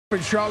In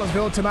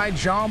Charlottesville tonight,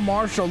 John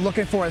Marshall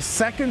looking for a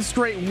second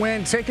straight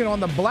win, taking on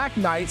the Black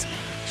Knights.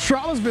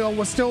 Charlottesville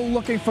was still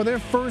looking for their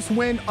first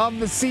win of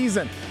the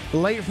season.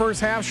 Late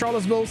first half,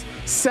 Charlottesville's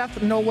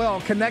Seth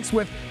Noel connects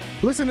with,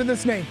 listen to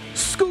this name,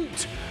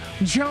 Scoot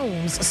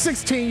Jones,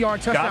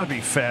 16-yard touchdown. Got to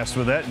be fast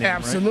with that name,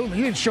 Absolutely. right?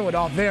 He didn't show it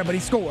off there, but he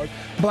scored.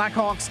 Black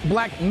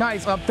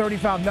Knights up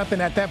 35-0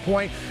 at that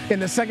point.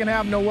 In the second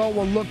half, Noel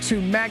will look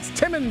to Max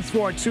Timmons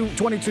for a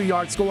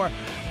 22-yard score.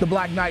 The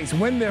Black Knights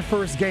win their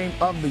first game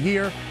of the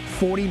year,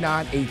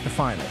 49-8 the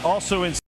final. Also in